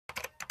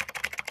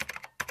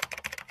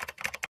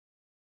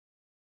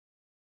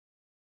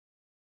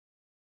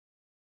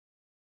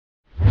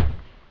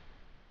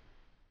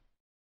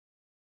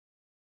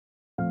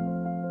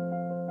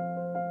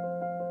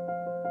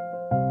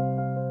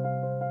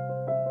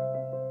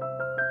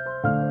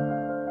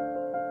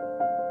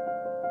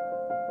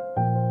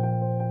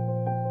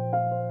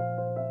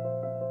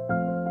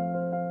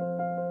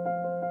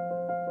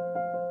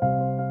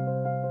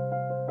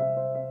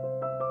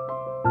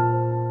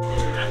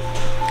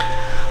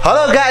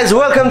Hello guys,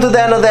 welcome to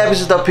the another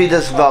episode of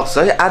Peter's Vlogs.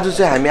 है आज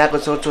चाहिँ हामी आएको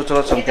छौं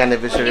चोचो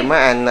एनिभर्सरीमा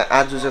एन्ड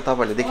आज चाहिँ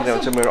तपाईहरुले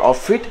देखिनुहुन्छ मेरो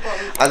आउटफिट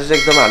आज चाहिँ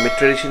एकदम हामी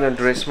ट्रेडिसनल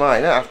ड्रेसमा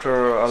हैन आफ्टर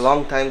अ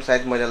लङ टाइम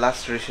सायद मैले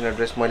लास्ट ट्रेडिसनल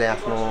ड्रेस मैले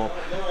आफ्नो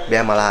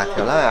बिहामा लगाएको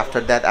थिएँ होला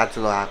आफ्टर दैट आज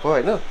लगाएको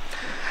हैन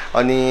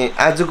अनि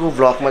आजको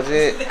भ्लगमा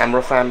चाहिँ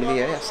हाम्रो फ्यामिली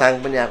है सांग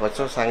पनि आएको छ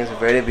सांग इज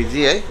भेरी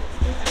बिजी है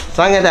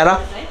सांग यता र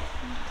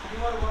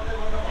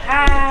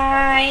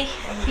हाय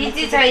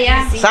बिजी छ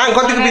यहाँ सांग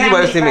कतिको बिजी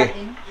भइस तिमी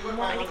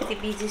अलिकति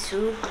बिजी छु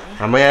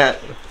हाम्रो यहाँ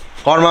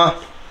कर्म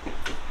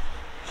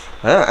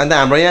हैन अनि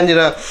हाम्रो यहाँनिर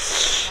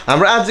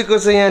हाम्रो आजको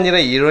चाहिँ यहाँनिर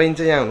हिरोइन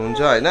चाहिँ यहाँ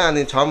हुनुहुन्छ हैन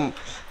अनि छम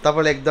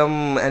तपाईले एकदम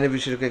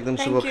एनिभर्सरीको एकदम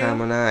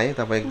शुभकामना है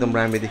तपाई एकदम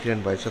राम्रो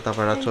देखिरहनु भएछ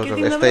तपाई र छोटो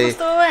यस्तै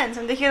कस्तो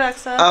ह्यान्डसम देखिरहेको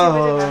छ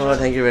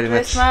थ्यांक यू भेरी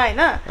मच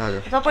हैन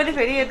तपाईले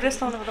फेरि एड्रेस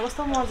लाउनु त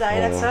कस्तो मजा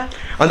आइरहेको छ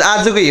अनि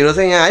आजको हिरो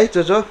चाहिँ यहाँ है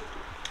चोचो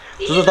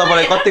चोचो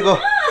तपाईले कतिको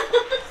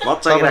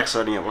मजा आइरहेको छ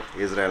नि अब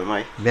इजरायलमा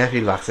है बिहा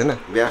फिल भएको छैन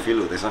बिहा फिल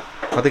हुँदैछ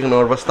कतिको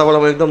नर्भस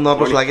तपाईलाई एकदम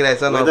नर्भस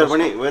लागिरहेछ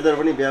वेदर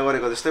पनि बिहा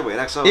गरेको जस्तै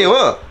भइरहेको छ ए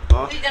हो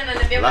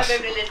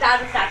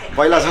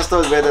पहिला जस्तो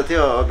वेदर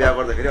थियो बिहा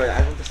गर्दाखेरि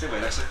अहिले त्यस्तै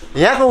भइरहेको छ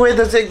यहाँको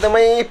वेदर चाहिँ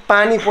एकदमै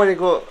पानी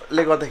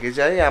परेकोले गर्दाखेरि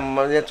चाहिँ है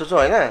हाम्रो यहाँ चोचो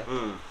हैन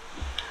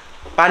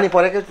पानी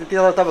परेको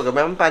त्यो तपाईको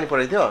बिहामा पनि पानी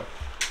परेको थियो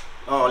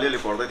अलिअलि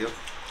पर्दै थियो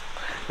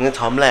यहाँ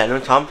छमलाई हेर्नु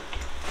छम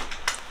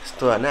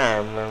यस्तो हैन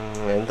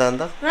हेर्नु त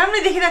अन्त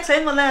राम्रै देखिरहेको छ है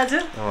मलाई आज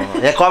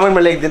यहाँ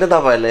कमेन्टमा लेखिदिनु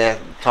तपाईहरुले यहाँ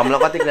छमलाई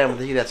कति राम्रो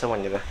देखिरहेछ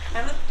भनेर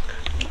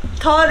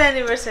थर्ड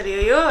एनिभर्सरी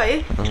हो यो है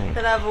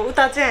तर अब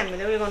उता चाहिँ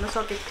हामीले उयो गर्न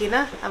सकेको थिएन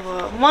अब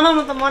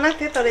मनाउनु त मनाएको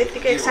थियो तर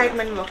यतिकै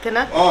एक्साइटमेन्ट भएको थिएन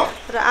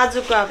तर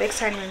आजको अब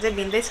एक्साइटमेन्ट चाहिँ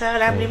भिन्दै छ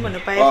राम्रै भन्नु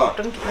पाएँ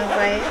फोटो पनि खिच्न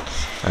पाएँ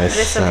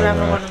ड्रेसअप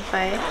राम्रो गर्नु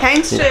पाएँ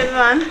थ्याङ्क्स टु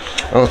एभ्रिवान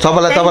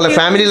तपाईलाई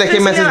फ्यामिलीलाई के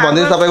मेसेज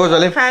भन्दिनु तपाईको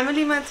जले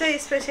फ्यामिलीमा चाहिँ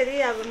स्पेशली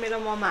अब मेरो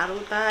ममाहरू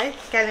उता है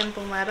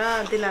कालिम्पोङमा र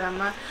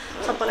दिलाराममा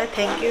सबैलाई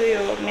थ्याङ्क यू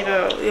यो मेरो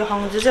यो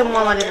हङजु चाहिँ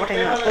ममाले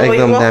पठाइनु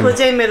भएको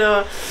चाहिँ मेरो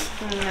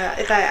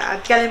यता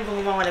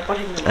कालिम्पोङको ममाले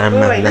पठाइनु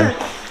भएको हैन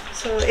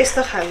सो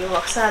यस्तो खालको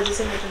भएको छ आज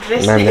चाहिँ मेरो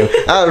ड्रेस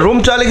रुम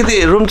चाहिँ अलिकति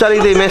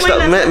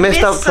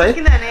मेस्ड अप छ है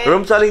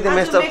रुम चाहिँ अलिकति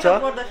मेस्ड अप छ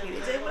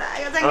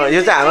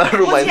यो चाहिँ हाम्रो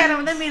रुम है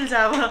मिल्छ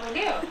अब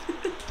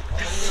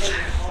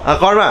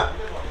कर्मा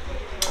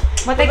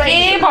म त के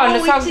भन्नु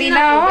सक्दिन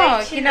हो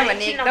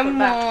किनभने एकदम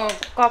म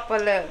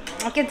कपाल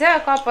के छ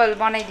कपाल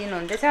बनाइदिनु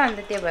हुँदैछ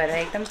अनि त्यो भएर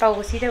एकदम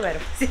टाउको सिधै भएर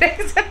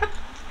बसिरहेको छ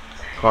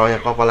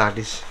यहाँ कपाल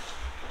आर्टिस्ट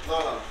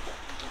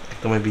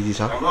एकदमै बिजी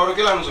छ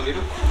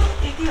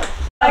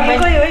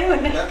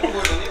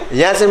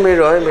यहाँ चाहिँ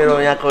मेरो है मेरो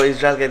यहाँको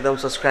इजरायलको एकदम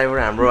सब्सक्राइबर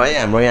हाम्रो है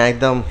हाम्रो यहाँ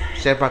एकदम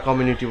शेर्पा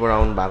कम्युनिटीबाट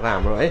आउनु भएको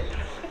हाम्रो है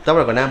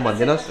तपाईहरुको नाम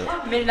भनिदिनुहोस्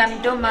मेरो नाम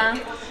डोमा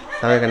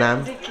तपाईको नाम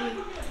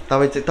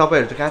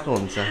तपाईहरु चाहिँ कहाँको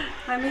हुन्छ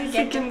हामी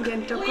सिक्किम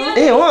गेन्टोकको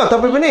ए हो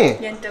तपाई पनि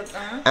गेन्टोक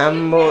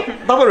आम्बो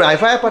तपाईहरु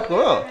हाइफाई पटको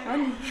हो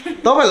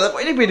तपाईहरुलाई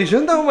पहिले भेटिछु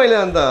नि त मैले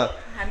अन्त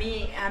हामी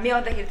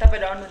आउँदाखेरि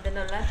तपाईहरु आउनुहुँदैन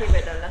होला त्यही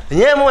भएर होला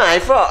यहाँ म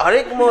हाइफा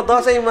हरेक म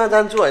दशैंमा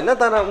जान्छु हैन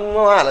तर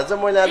उहाँहरुलाई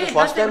चाहिँ मैले आज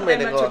फर्स्ट टाइम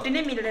भेटेको छुट्टी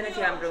नै मिल्दैन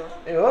थियो हाम्रो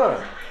ए हो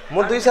म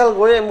 2 साल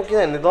गएँ म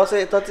किनभने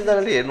दशैं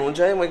जतिजनाले हेर्नुहुन्छ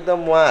है म एकदम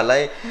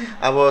उहाँहरुलाई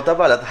अब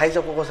तपाईहरुलाई थाहै छ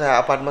को छ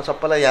अपार्टमा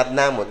सबैलाई याद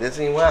नाम हुँदै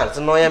चाहिँ उहाँहरु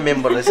चाहिँ नयाँ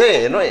मेम्बर रहेछ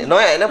हेर्नु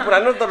नयाँ हैन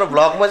पुरानो तर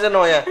भ्लगमा चाहिँ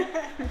नयाँ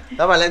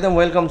तपाईहरुलाई एकदम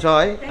वेलकम छ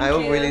है आई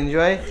होप विल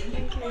इन्जॉय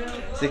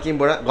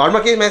सिक्किमबाट घरमा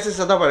के मेसेज छ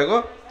तपाईहरुको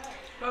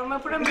घरमा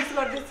पुरा मिस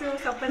गर्दैछु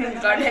सबैजना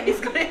घरले मिस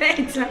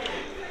गरिरहेछ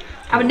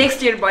अब नेक्स्ट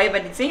इयर भयो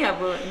भने चाहिँ अब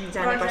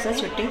जानुपर्छ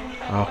छुट्टी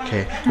ओके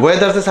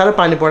वेदर चाहिँ साह्रै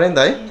पानी पर्यो नि त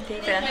है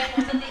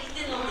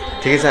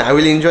ठिकै छ आई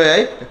विल इन्जॉय है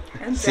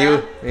सी यू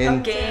इन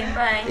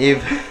इफ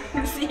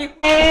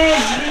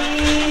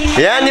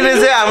यहाँनिर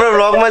चाहिँ हाम्रो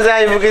भ्लगमा चाहिँ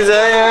आइपुगेछ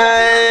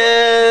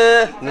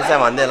निशा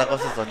भन्दै होला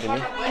कस्तो छ तिमी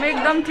म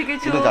एकदम ठिकै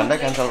छु तिमी झन्डै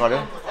क्यान्सल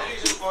गर्यो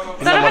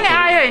तर पनि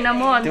आयो हैन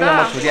म अन्त तिमीलाई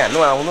म छुरी हाल्नु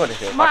आउनु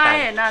रहेछ म आए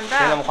हैन अन्त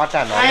तिमीलाई म कट्टा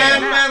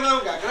हाल्नु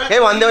के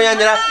भन्दियौ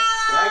यहाँनिर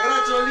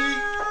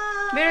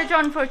मेरो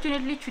चाहिँ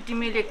अनफर्चुनेटली छुट्टी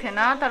मिलेको थिएन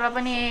तर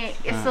पनि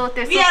यसो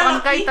त्यसो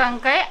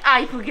तन्कै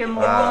आइपुगे म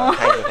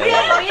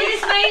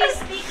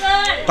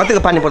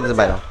कतिको पानी पर्दैछ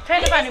बाहिर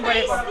छैन पानी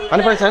परेको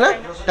पानी परेको छैन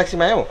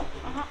ट्याक्सीमा आयौ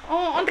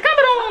अन्त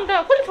कहाँबाट आउनु अन्त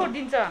कसले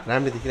छोडिदिन्छ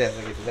राम्रो देखिरहेको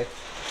छ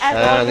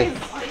केटीलाई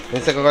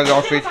निसाको गरेको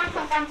आउटफिट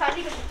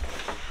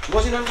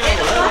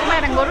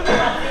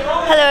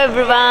हेलो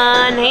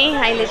एभ्रिवान है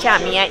अहिले चाहिँ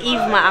हामी यहाँ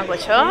इभमा आएको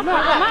छ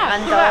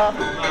अन्त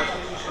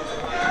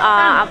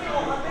अब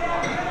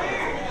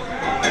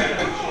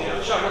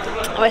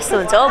यस्तो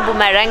हुन्छ हो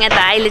बुमाराङ त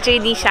अहिले चाहिँ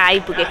निशा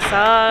आइपुगेको छ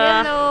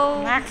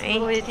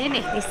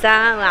निशा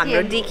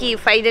हाम्रो देखि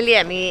फाइनली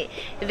हामी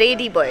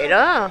रेडी भएर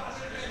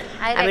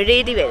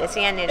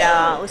चाहिँ यहाँनिर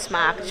उसमा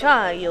आएको छ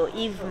यो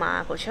इभमा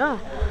आएको छ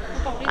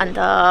अन्त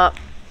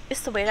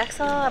यस्तो भइरहेको छ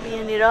अब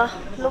यहाँनिर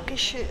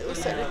लोकेसन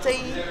उसहरू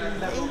चाहिँ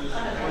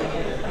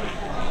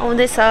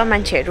आउँदैछ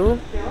मान्छेहरू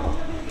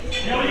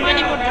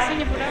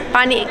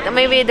पानी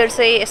एकदमै वेदर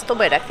चाहिँ यस्तो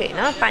भइरहेको थियो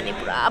हैन पानी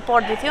पुरा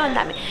पर्दै थियो अन्त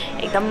हामी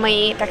एकदमै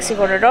ट्याक्सी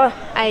गरेर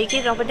आयो कि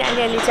र पनि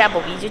अलि चाहिँ अब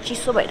हिजो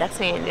चिसो भइरहेको छ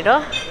यहाँनिर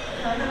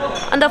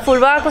अन्त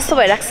फुलबार कस्तो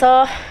भइरहेको छ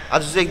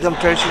आज चाहिँ एकदम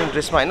ट्रेडिसनल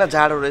ड्रेसमा होइन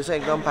जाडो रहेछ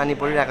एकदम पानी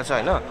परिरहेको छ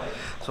होइन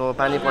सो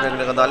पानी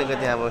परेकोले गर्दा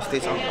अलिकति अब यस्तै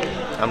छ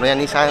हाम्रो यहाँ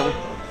निसा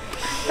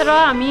तर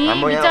हामी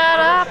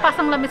बिचारा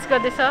पासाङलाई मिस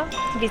गर्दैछ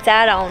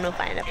बिचारा आउनु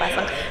पाएन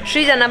पासाङ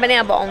सृजना पनि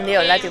अब आउँदै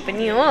होला त्यो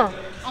पनि हो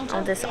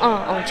आउँदैछ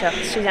आउँछ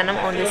सृजना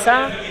पनि आउँदैछ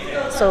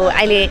सो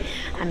अहिले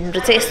हाम्रो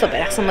चाहिँ यस्तो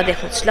भइरहेको छ म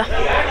देखाउँछु ल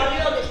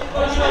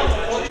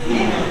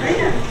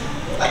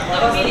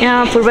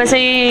यहाँ पूर्व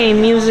चाहिँ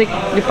म्युजिक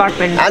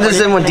डिपार्टमेन्ट आज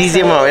चाहिँ म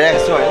डिजेमा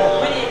भइरहेको छु होइन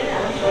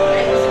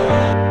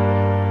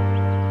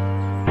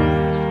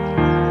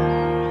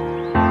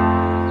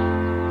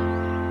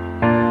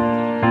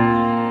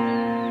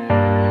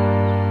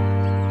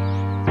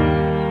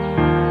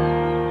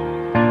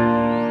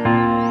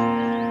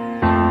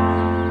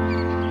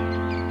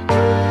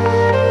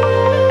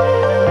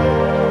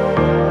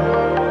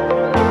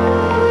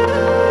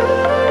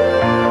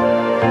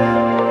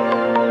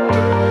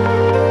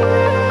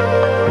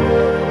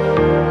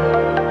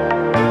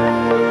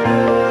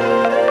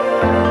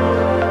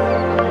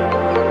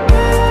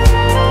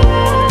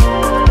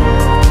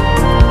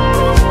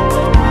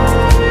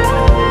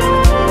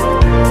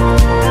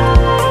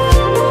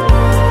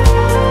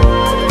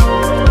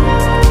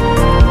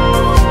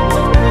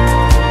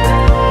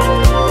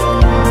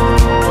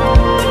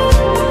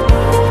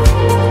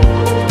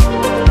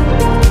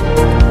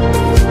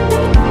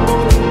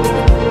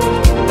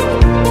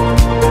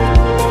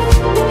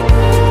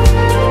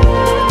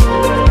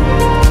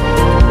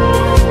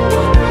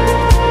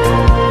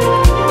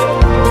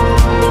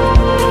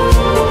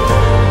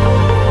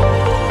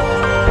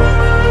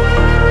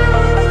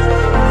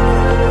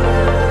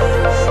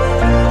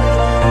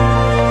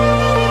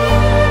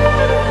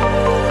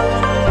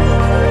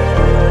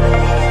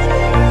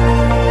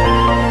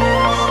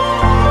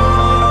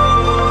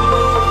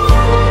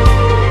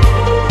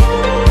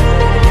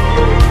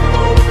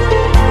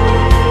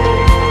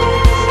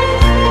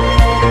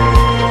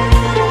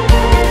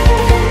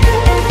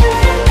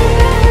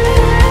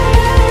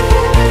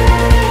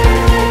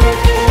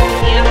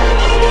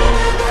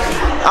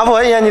अब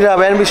है यहाँनिर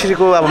अब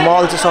एनिभर्सरीको अब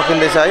मल चाहिँ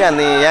सकिँदैछ है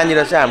अनि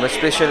यहाँनिर चाहिँ हाम्रो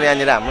स्पेसल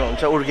यहाँनिर हाम्रो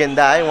हुन्छ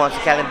उर्गेन्दा है उहाँ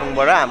चाहिँ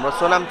कालिम्पोङबाट हाम्रो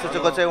सोनाम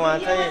चोचोको चाहिँ उहाँ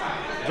चाहिँ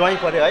जोइन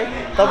पर्यो है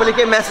तपाईँले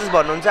के मेसेज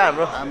भन्नुहुन्छ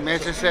हाम्रो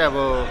मेसेज चाहिँ अब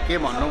के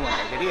भन्नु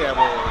भन्दाखेरि अब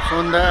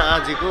सोन्दा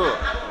आजीको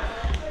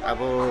अब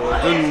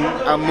जुन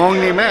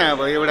मङ्गनीमा अब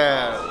एउटा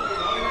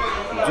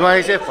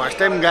ज्वाइँ चाहिँ फर्स्ट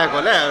टाइम गएको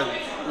होला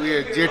उयो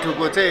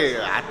जेठुको चाहिँ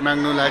हात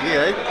माग्नु लागि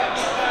है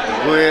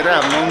गएर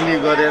मङ्गनी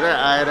गरेर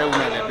आएर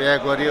उनीहरूले बिहा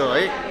गर्यो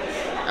है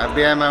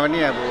बिहामा पनि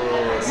अब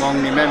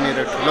मङ्गनीमा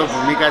मेरो ठुलो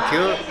भूमिका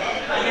थियो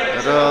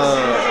र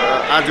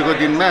आजको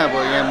दिनमा अब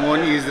यहाँ म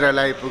नि इजरायल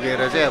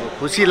आइपुगेर चाहिँ अब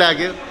खुसी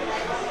लाग्यो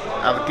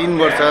अब 3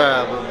 वर्ष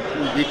अब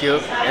बित्यो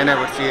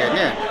एनिभर्सरी होइन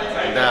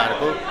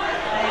दाहरूको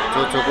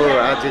चोचोको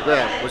आजको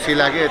खुसी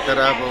लाग्यो तर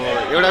अब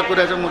एउटा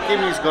कुरा चाहिँ म के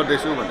मिस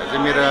गर्दैछु भन्दा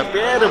चाहिँ मेरो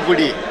प्यारो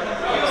बुढी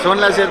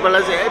सोनला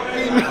शेर्पालाई चाहिँ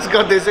हेप्पी मिस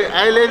गर्दैछु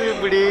आई लभ यु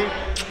बुढी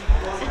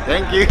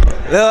थ्याङ्क यू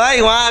ल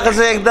है उहाँको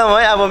चाहिँ एकदम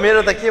है अब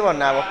मेरो त के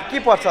भन्नु अब के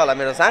पर्छ होला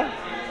मेरो साङ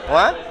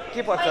उहाँ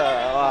के पर्छ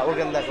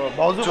उर्गेन्दाको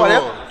भाउजू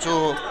पर्यो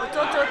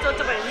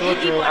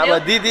अब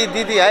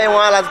दिदी है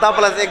उहाँलाई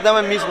तपाईँलाई चाहिँ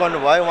एकदमै मिस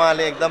गर्नुभयो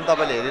उहाँले एकदम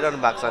तपाईँले हेरिरहनु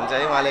भएको छ भने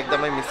चाहिँ उहाँले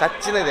एकदमै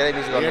साँच्चै नै धेरै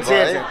मिस गर्नुभयो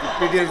है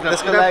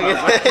त्यसको लागि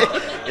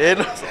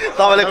हेर्नुहोस्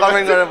तपाईँले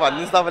कमेन्ट गरेर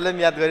भनिदिनुहोस् तपाईँले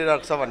पनि याद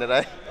गरिरहेको छ भनेर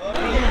है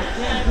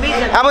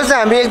अब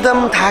चाहिँ हामी एकदम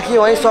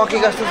थाक्यौँ है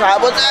सकेको जस्तो छ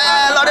अब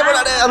चाहिँ लडेर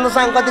अन्त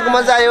साङ कतिको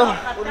मजा आयो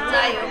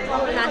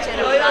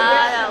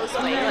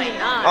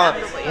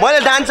मैले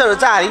डान्सहरू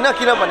चाहिँ हालिनँ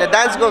किनभने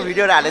डान्सको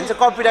भिडियोहरू हाल्यो भने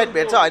चाहिँ कपिराइट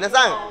भेट्छ होइन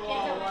साङ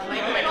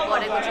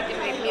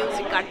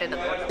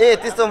ए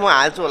त्यस्तो म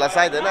हाल्छु होला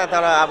सायद होइन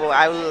तर अब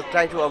I will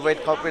try to avoid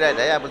copyright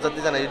है अब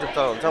जतिजना युट्युब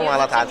चलाउनुहुन्छ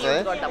उहाँलाई थाहा छ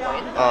है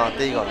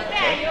त्यही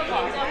गर्नुपर्छ है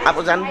अब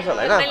जानुपर्छ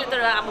होला होइन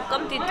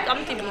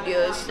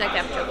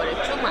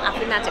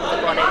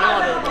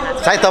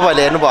सायद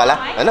तपाईँहरूले हेर्नुभयो होला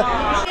होइन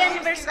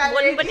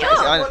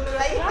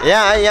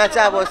यहाँ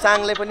चाहिँ अब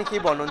साङले पनि के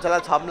भन्नुहुन्छ होला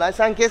छमलाई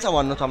साङ के छ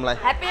भन्नु छमलाई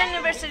ह्याप्पी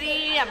एनिभर्सरी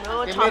हाम्रो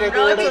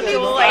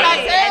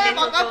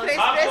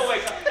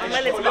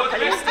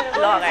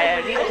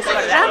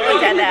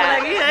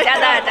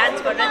ज्यादा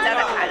डान्स गर्न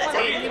ज्यादा खाएर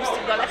चाहिँ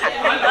लिपस्टिक गर्न खाएको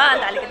नि त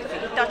अन्त अलिकति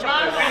फेरि टचअप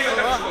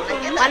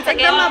भन्छ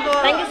कि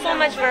thank you so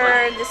much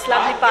for this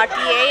lovely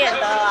party है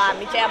अन्त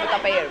हामी चाहिँ अब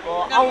तपाईँहरूको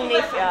आउने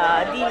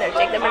दिनहरू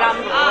चाहिँ एकदमै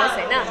राम्रो होस्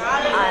होइन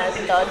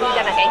अन्त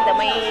दुईजनाको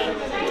एकदमै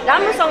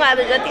राम्रोसँग अब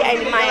जति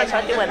अहिले माया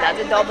छ त्योभन्दा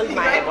चाहिँ डबल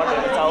माया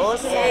गर्नुहुन्छ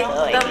होस्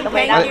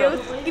एकदमै राम्रो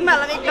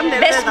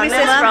बेस्ट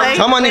विशेष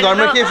छम अनि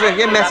घरमा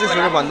के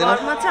मेसेजहरू भनिदिनु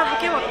म चाहिँ अब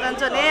के भन्न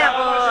चाहन्छु भने अब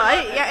है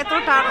यहाँ यत्रो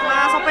टाढोमा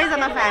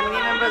सबैजना फ्यामिली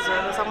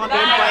मेम्बर्सहरूसँग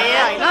भेट भएँ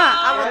होइन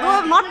अब दो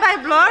not by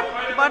blood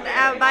but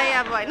by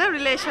अब होइन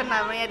रिलेसन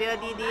अब यहाँनिर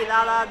दिदी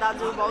दादा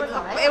दाजु भाउजू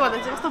सबै भन्दा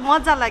चाहिँ कस्तो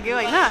मजा लाग्यो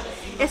होइन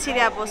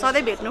यसरी अब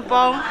सधैँ भेट्नु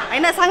पाऊँ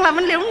होइन साङ्ला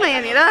पनि ल्याउँ न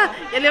यहाँनिर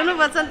यहाँ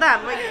ल्याउनुपर्छ नि त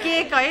हाम्रो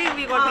केक है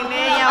उयो गरिदिने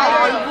यहाँ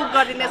हल बुक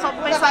गरिदिने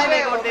सबै साङ्लै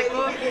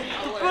गरिदिएको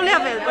थुप्रोले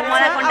अब हेल्प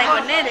मलाई कन्ट्याक्ट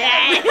गर्ने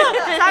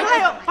साङ्लै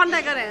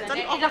कन्ट्याक्ट गरेर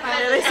चाहिँ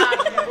रहेछ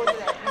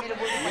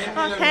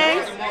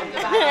थ्याङ्क्स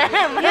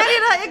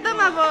यहाँनिर एकदम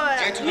अब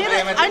मेरो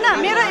होइन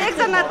मेरो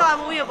एकजना त अब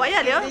उयो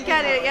भइहाल्यो क्या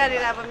अरे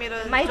यहाँनिर अब मेरो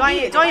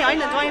ज्वाइँ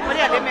होइन ज्वाइँ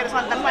परिहाल्यो मेरो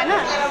सन्तानमा होइन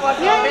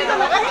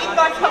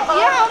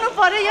यहाँ आउनु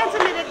पऱ्यो यहाँ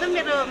चाहिँ मेरो एकदम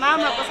मेरो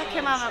मामाको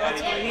सख्या मामाको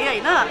छोरी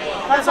होइन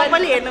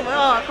सबैले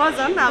हेर्नुभयो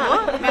कजन अब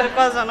मेरो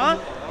कजन हो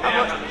अब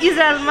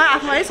इजरायलमा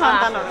आफ्नो है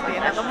सन्तानहरू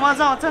हेरेर त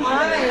मजा आउँछ नि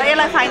त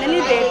यसलाई फाइनली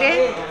भेटेँ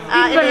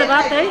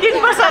 3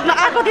 वर्ष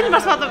आएको 3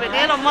 वर्ष त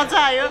भेटेँ र मजा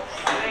आयो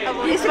अब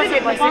यसरी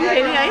भेट्नु पाऊँ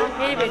फेरि है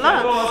ल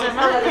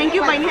थ्याङ्क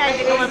यू बहिनी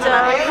आइदिएको मजा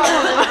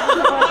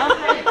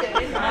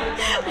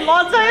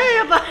मजा आयो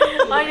यो त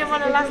अहिले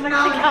मलाई लाग्छ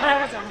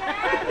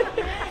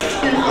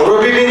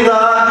रोटिङ दा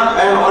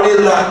एन्ड अनिल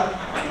दा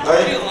है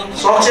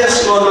सक्सेस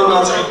गर्नुमा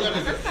चाहिँ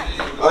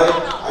है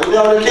हामीले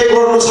अब के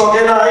गर्नु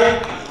सकेन है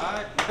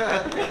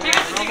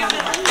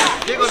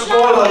के गर्नु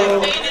पर्यो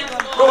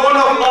role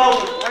of love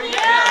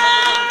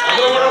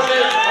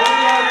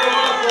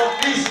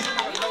please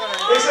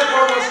accept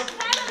गर्नुस्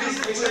प्लिज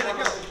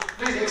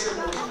एक्सेप्ट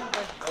गर्नुस्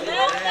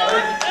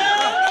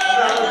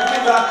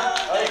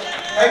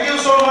थ्याङ्क यू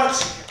सो मच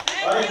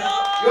है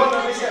यो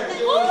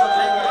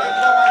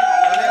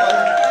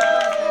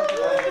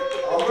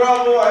हाम्रो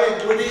अब है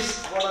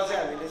बुद्धिस्टबाट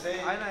चाहिँ हामीले चाहिँ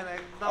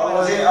अब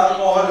चाहिँ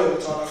अल्कोहलहरू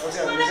चलाएको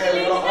चाहिँ हामीले चाहिँ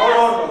एउटा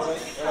अनर भन्छ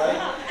है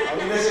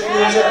हामीले चाहिँ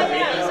यो चाहिँ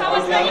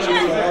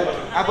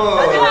अब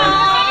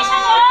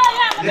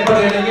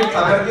नेपाली कि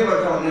थाहा के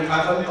भन्छ भन्ने थाहा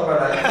छ नि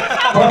तपाईँलाई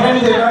कमेन्ट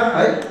दिएर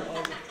है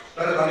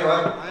तर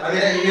धन्यवाद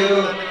हामीलाई यो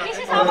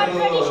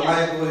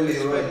मायाको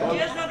उयोहरू होइन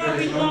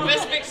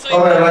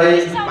तपाईँहरूलाई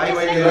भाइ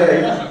बहिनीलाई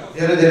होइन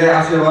धेरै धेरै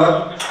आशीर्वाद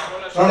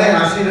सधैँ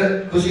हाँसी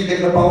खुसी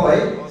देख्न पाऊँ है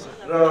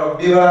र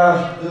विवाह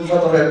जुन छ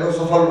तपाईँहरूको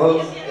सफल भयो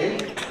है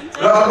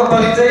र अर्को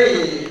पनि चाहिँ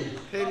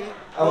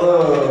अब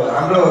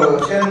हाम्रो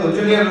सानो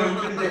जुनियर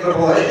देख्न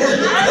पाऊँ है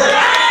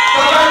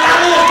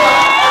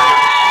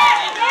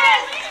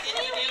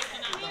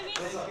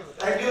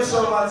थ्याङ्क यू सो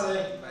मच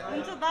है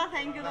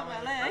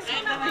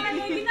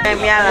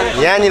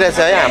यहाँनिर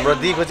चाहिँ है हाम्रो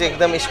दिदीको चाहिँ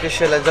एकदम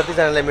स्पेसल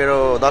जतिजनाले मेरो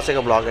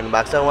दसैँको भ्लग हेर्नु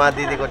भएको छ उहाँ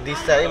दिदीको डिस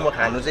चाहिँ म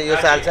खानु चाहिँ यो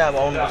साल चाहिँ अब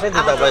आउनुपर्छ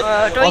नि तपाईँ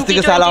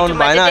अस्तिको साल आउनु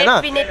भएन होइन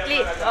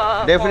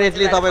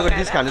डेफिनेटली तपाईँको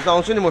डिस खानु चाहिँ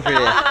आउँछु नि म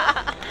फेरि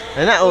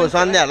होइन ओ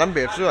सन्ध्याहरूलाई पनि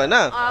भेट्छु होइन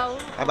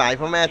अब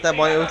हाइफामा यता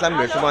उसलाई पनि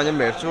भेट्छु बहिनी पनि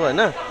भेट्छु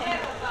होइन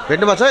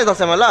भेट्नुपर्छ है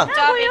दसैँमा ल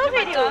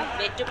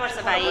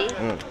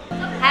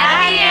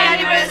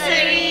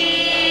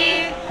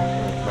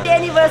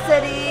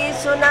एनिभर्सरी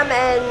सोनाम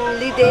एन्ड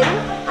लिडेन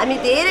हामी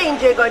धेरै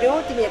इन्जोय गऱ्यौँ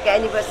तिमीहरूको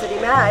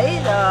एनिभर्सरीमा है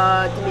र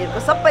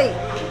तिमीहरूको सबै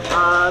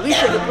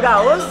विशहरू पुरा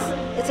होस्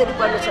यसरी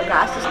परमेश्वरको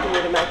आशिष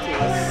तिमीहरूमाथि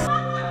होस्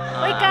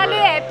ओइ काले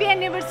happy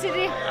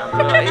anniversary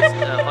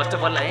first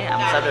of all है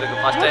हाम्रो साथीहरूको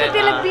फर्स्ट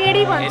त्यसले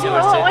बेडी भन्छ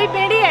ओइ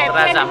बेडी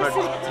ह्यापी हाम्रो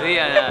 3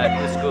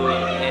 यसको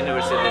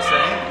एनिभर्सरी रहेछ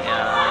है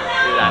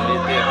हामीले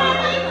त्यो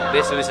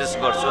बेस्ट विसेस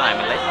गर्छु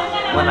हामीलाई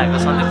उनीहरूको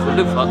सधैँ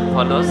फुल्ली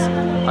फलोस्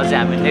अझै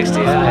हामी नेक्स्ट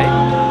इयर है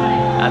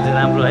आज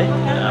राम्रो है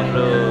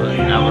हाम्रो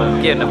अब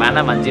के भन्नु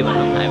भाना मान्छे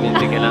भनौँ हामी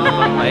त्यो खेलाउनु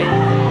पाऊँ है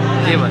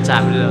के भन्छ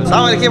हामीले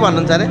तपाईँले के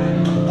भन्नुहुन्छ अरे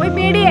ओइ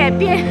बेडी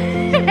ह्यापी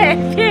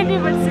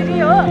एनिभर्सरी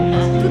हो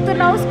तू त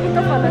नौस कि त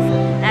follows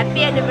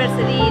happy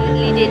anniversary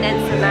लिडेन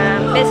and Sonam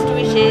best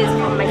wishes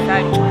from my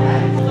side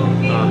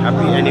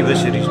happy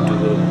anniversary to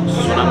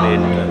Sonam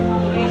and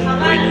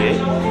बहिनी है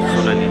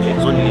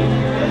सोनी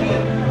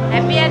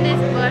ह्याप्पी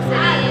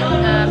एनिभर्सरी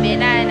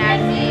भेना एन्ड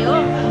आरती हो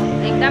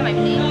एकदम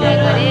हामीले इन्जोय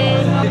गरेँ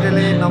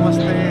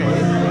नमस्ते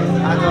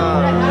आज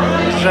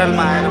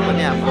इजरायलमा आएर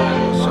पनि हाम्रो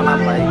सोनाम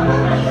भाइको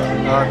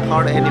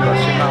 3rd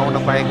एनिभर्सरीमा आउन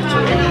पाएको छु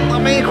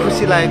एकदमै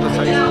खुसी लागेको छ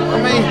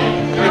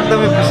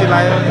एकदमै खुसी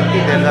लाग्यो यति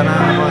धेरैजना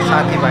अब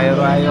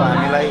साथीभाइहरू आयो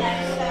हामीलाई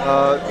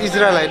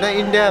इजरायल होइन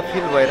इन्डिया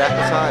फिल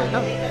भइरहेको छ होइन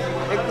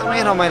एकदमै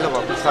रमाइलो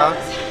भएको छ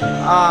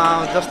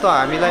जस्तो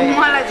हामीलाई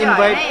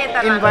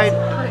इन्भाइट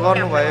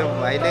गर्नुभयो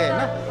भाइले होइन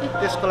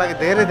त्यसको लागि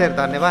धेरै धेरै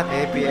धन्यवाद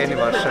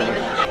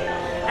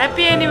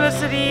ह्याप्पी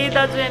एनिभर्सरी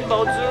दाजु एन्ड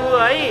भाउजू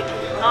है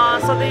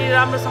सधैँ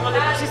राम्रोसँगले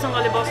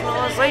खुसीसँगले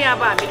बस्नुहोस् है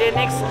अब हामीले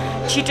नेक्स्ट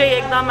छिटै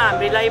एकदम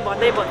हामीलाई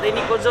भन्दै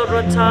निको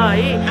जरुरत छ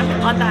है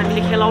अन्त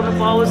हामीले खेलाउनु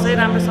पाओस् है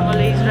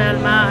राम्रोसँगले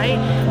इजरायलमा है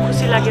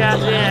खुसी लाग्यो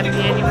आज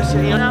ह्याप्पी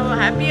एनिभर्सरी अब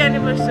ह्याप्पी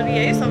एनिभर्सरी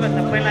है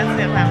सबभन्दा पहिला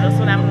चाहिँ अब हाम्रो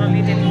सोनाम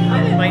लिडेन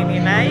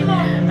बहिनीलाई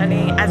अनि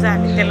आज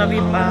हामी तेल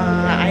अभिभ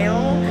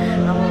आयौँ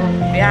अब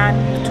बिहान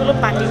ठुलो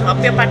पार्टी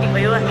भव्य पार्टी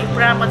भयो हामी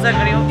पुरा मजा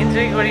गऱ्यौँ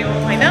इन्जोय गऱ्यौँ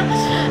होइन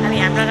अनि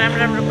हाम्रा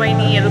राम्रो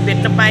बहिनीहरू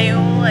भेट्न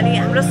पायौँ अनि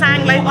हाम्रो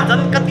साङलाई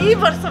झन् कति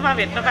वर्षमा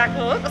भेट्न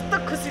पाएको हो कस्तो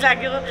खुसी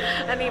लाग्यो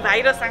अनि भाइ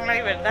र साङलाई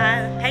भेट्दा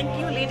थ्याङ्क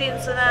यू लिडेन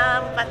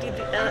सोनाम पार्टी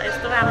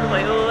यस्तो राम्रो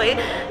भयो है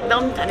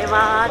एकदम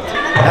धन्यवाद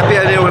ह्याप्पी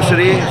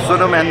एनिभर्सरी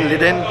सोनम एन्ड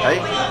लिडेन है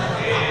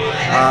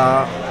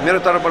मेरो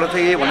तर्फबाट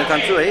चाहिँ यही भन्न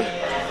चाहन्छु है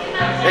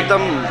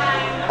एकदम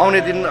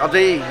आउने दिन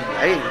अझै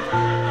है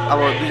अब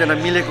दुईजना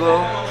मिलेको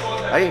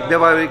है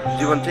व्यावहारिक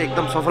जीवन चाहिँ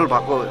एकदम सफल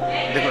भएको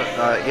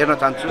हेर्न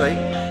चाहन्छु है।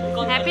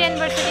 ह्याप्पी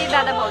एनिभर्सरी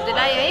दादा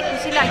भाउजूलाई है,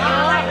 खुसी लाग्यो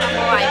अब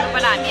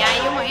हाइपबाट हामी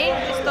आयौँ है,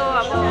 यस्तो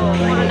अब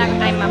कोरोनाको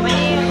टाइममा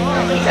पनि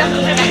एकदम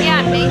खुसी लाग्यो,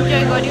 हामीले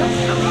इन्जोय गऱ्यौँ।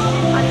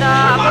 अन्त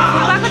अब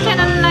फुलबाको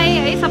च्यानललाई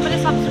है सबैले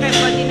सब्सक्राइब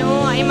गरिदिनु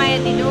है, माया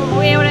दिनु।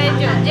 ऊ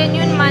एउटा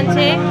जेन्युन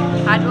मान्छे,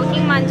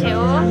 हार्डवर्किङ मान्छे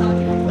हो,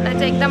 उसलाई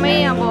चाहिँ एकदमै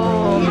अब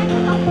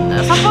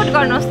सपोर्ट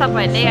गर्नुहोस्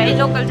तपाईँहरूले है,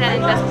 लोकल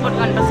च्यानललाई सपोर्ट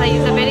गर्नुपर्छ।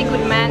 Is a very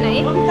good man है।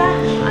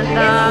 अन्त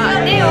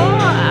त्यही हो,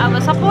 अब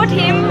सपोर्ट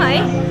हिम है।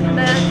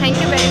 थ्याङ्क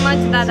यू भेरी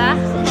मच दादा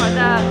for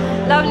the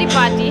lovely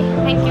party,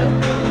 thank you.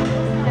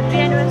 Happy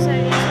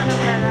anniversary Sonam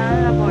दादा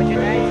र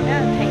भाउजूलाई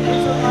होइन, थ्याङ्क यू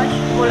सो मच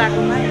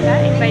बोलाएकोमा होइन,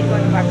 इन्भाइट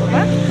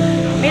गर्नुभएकोमा।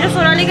 मेरो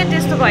स्वर अलिकति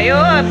त्यस्तो भयो,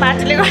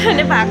 पार्टीले गर्दा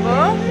नै भएको।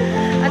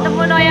 अन्त म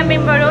नयाँ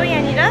मेम्बर हो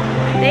यहाँनिर,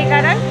 त्यही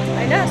कारण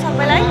होइन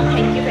सबैलाई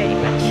thank you very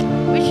much.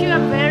 Wish you a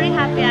very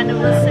happy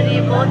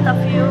anniversary, both of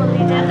you,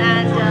 Leden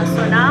and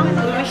Sonam.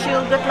 We wish you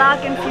good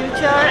luck in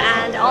future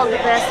and all the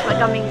best for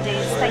coming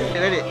days. Thank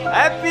you.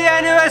 Happy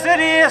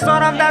anniversary,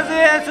 Sonam Dazu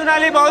and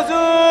Sonali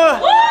Bauzu.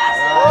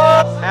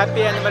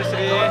 Happy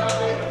anniversary.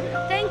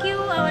 Thank you,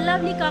 our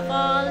lovely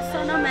couple,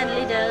 Sonam and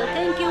Leden.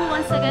 Thank you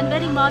once again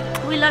very much.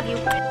 We love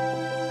you.